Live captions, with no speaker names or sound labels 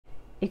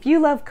If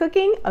you love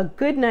cooking, a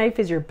good knife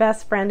is your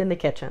best friend in the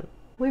kitchen.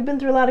 We've been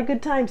through a lot of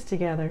good times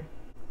together.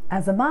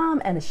 As a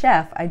mom and a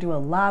chef, I do a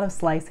lot of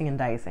slicing and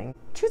dicing.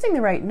 Choosing the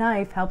right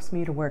knife helps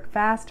me to work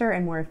faster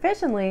and more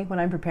efficiently when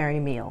I'm preparing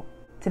a meal.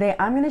 Today,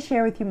 I'm going to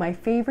share with you my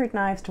favorite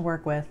knives to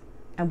work with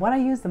and what I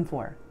use them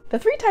for. The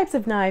three types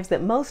of knives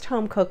that most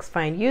home cooks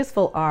find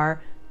useful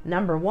are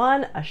number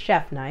 1, a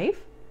chef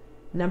knife,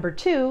 number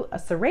 2, a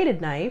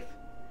serrated knife,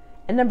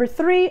 and number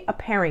 3, a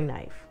paring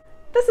knife.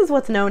 This is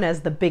what's known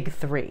as the big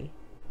three.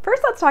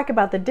 First, let's talk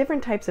about the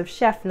different types of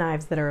chef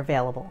knives that are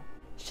available.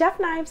 Chef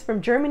knives from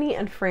Germany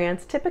and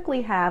France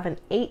typically have an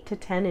 8 to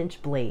 10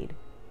 inch blade.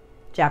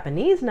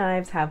 Japanese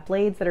knives have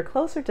blades that are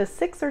closer to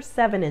 6 or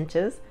 7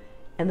 inches,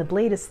 and the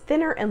blade is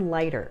thinner and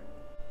lighter.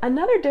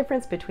 Another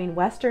difference between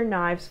Western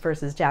knives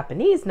versus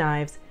Japanese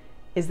knives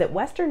is that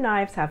Western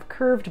knives have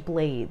curved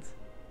blades,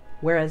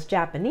 whereas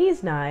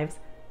Japanese knives,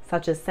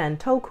 such as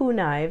santoku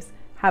knives,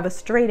 have a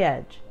straight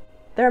edge.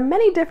 There are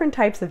many different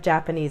types of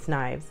Japanese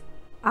knives.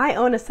 I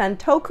own a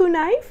santoku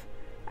knife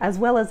as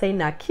well as a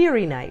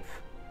nakiri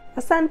knife.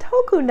 A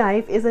santoku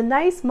knife is a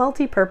nice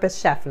multi-purpose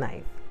chef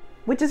knife,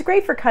 which is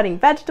great for cutting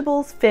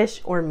vegetables, fish,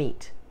 or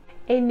meat.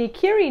 A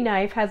nakiri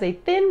knife has a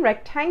thin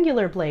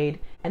rectangular blade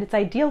and it's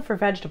ideal for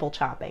vegetable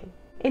chopping.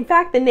 In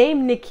fact, the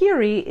name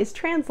nakiri is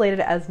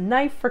translated as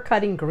knife for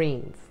cutting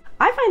greens.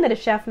 I find that a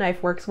chef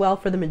knife works well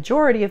for the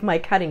majority of my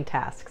cutting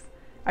tasks.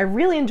 I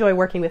really enjoy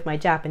working with my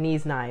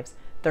Japanese knives.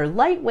 They're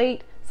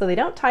lightweight, so they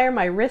don't tire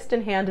my wrist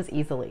and hand as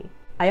easily.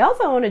 I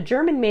also own a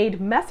German-made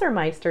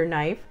Messermeister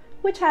knife,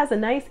 which has a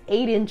nice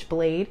 8-inch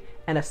blade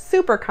and a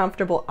super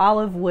comfortable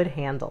olive wood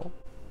handle.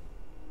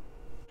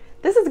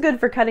 This is good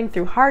for cutting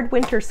through hard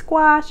winter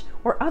squash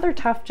or other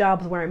tough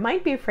jobs where I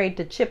might be afraid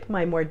to chip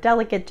my more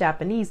delicate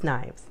Japanese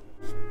knives.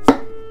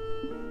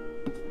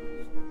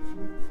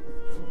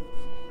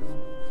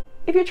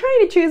 If you're trying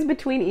to choose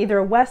between either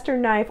a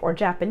Western knife or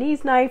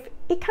Japanese knife,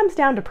 it comes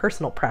down to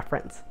personal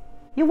preference.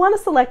 You'll want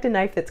to select a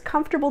knife that's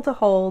comfortable to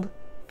hold,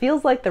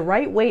 feels like the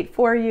right weight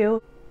for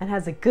you, and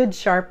has a good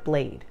sharp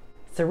blade.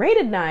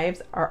 Serrated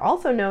knives are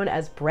also known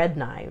as bread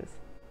knives.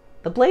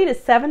 The blade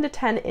is 7 to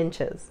 10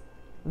 inches.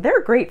 They're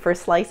great for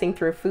slicing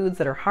through foods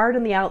that are hard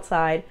on the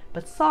outside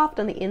but soft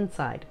on the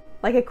inside,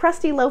 like a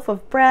crusty loaf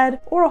of bread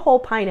or a whole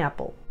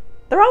pineapple.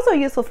 They're also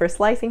useful for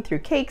slicing through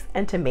cakes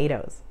and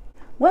tomatoes.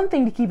 One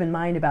thing to keep in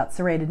mind about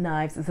serrated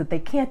knives is that they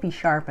can't be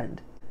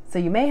sharpened, so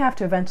you may have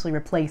to eventually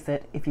replace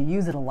it if you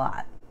use it a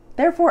lot.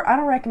 Therefore, I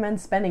don't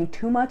recommend spending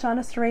too much on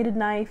a serrated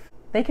knife.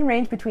 They can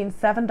range between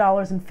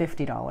 $7 and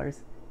 $50.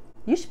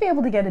 You should be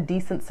able to get a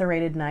decent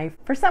serrated knife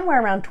for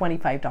somewhere around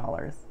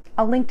 $25.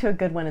 I'll link to a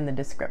good one in the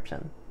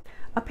description.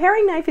 A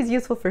paring knife is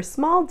useful for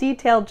small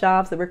detailed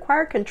jobs that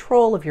require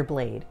control of your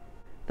blade.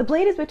 The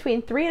blade is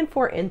between 3 and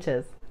 4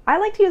 inches. I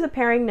like to use a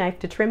paring knife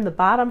to trim the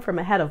bottom from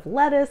a head of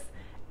lettuce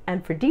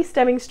and for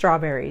de-stemming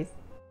strawberries.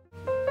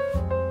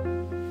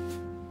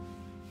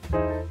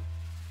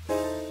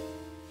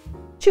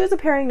 Choose a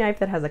paring knife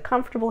that has a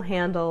comfortable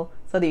handle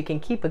so that you can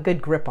keep a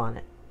good grip on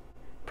it.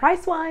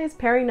 Price-wise,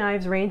 paring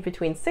knives range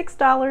between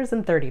 $6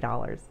 and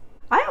 $30.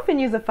 I often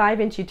use a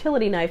 5-inch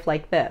utility knife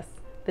like this.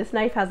 This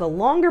knife has a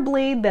longer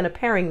blade than a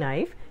paring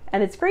knife,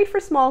 and it's great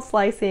for small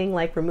slicing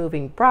like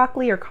removing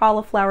broccoli or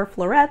cauliflower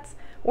florets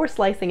or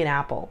slicing an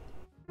apple.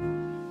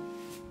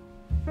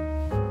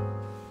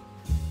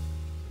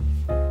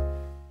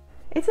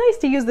 It's nice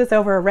to use this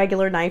over a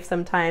regular knife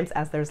sometimes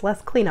as there's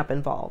less cleanup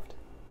involved.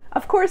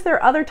 Of course, there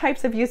are other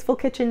types of useful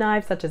kitchen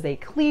knives such as a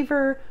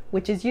cleaver,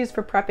 which is used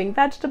for prepping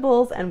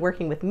vegetables and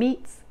working with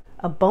meats.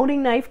 A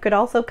boning knife could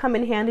also come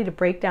in handy to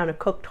break down a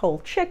cooked whole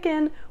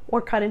chicken or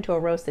cut into a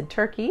roasted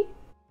turkey.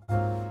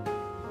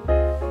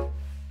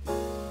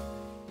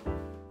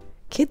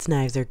 Kids'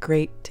 knives are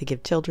great to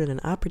give children an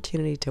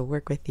opportunity to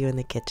work with you in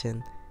the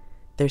kitchen.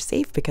 They're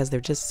safe because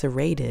they're just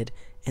serrated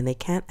and they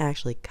can't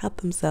actually cut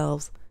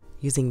themselves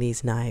using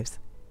these knives.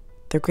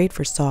 They're great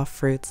for soft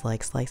fruits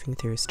like slicing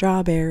through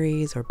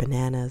strawberries or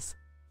bananas.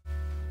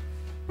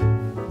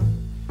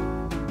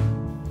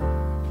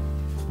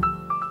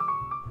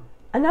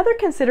 Another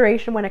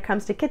consideration when it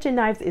comes to kitchen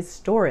knives is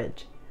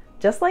storage.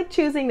 Just like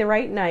choosing the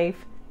right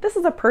knife, this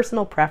is a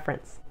personal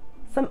preference.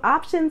 Some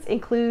options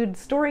include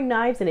storing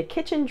knives in a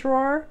kitchen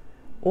drawer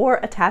or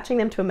attaching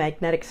them to a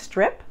magnetic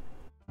strip,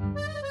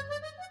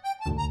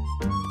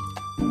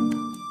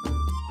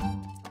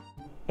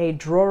 a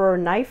drawer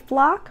knife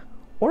block,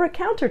 or a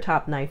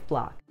countertop knife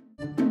block.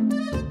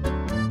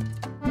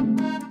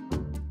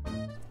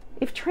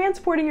 If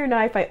transporting your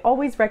knife, I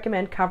always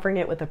recommend covering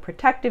it with a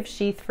protective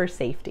sheath for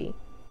safety.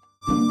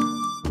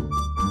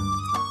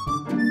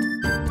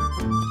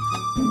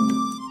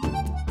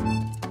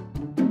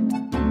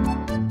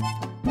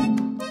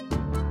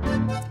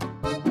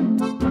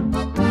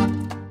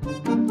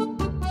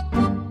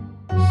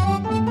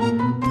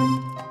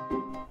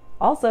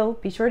 Also,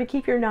 be sure to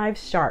keep your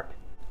knives sharp.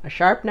 A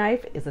sharp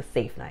knife is a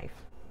safe knife.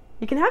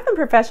 You can have them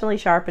professionally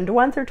sharpened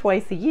once or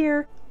twice a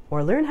year,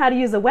 or learn how to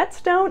use a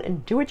whetstone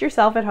and do it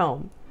yourself at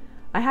home.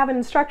 I have an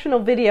instructional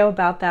video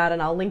about that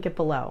and I'll link it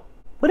below.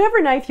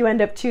 Whatever knife you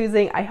end up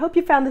choosing, I hope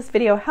you found this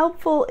video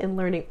helpful in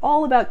learning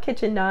all about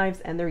kitchen knives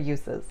and their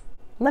uses.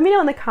 Let me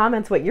know in the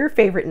comments what your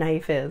favorite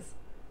knife is.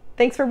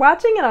 Thanks for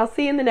watching, and I'll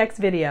see you in the next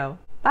video.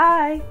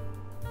 Bye!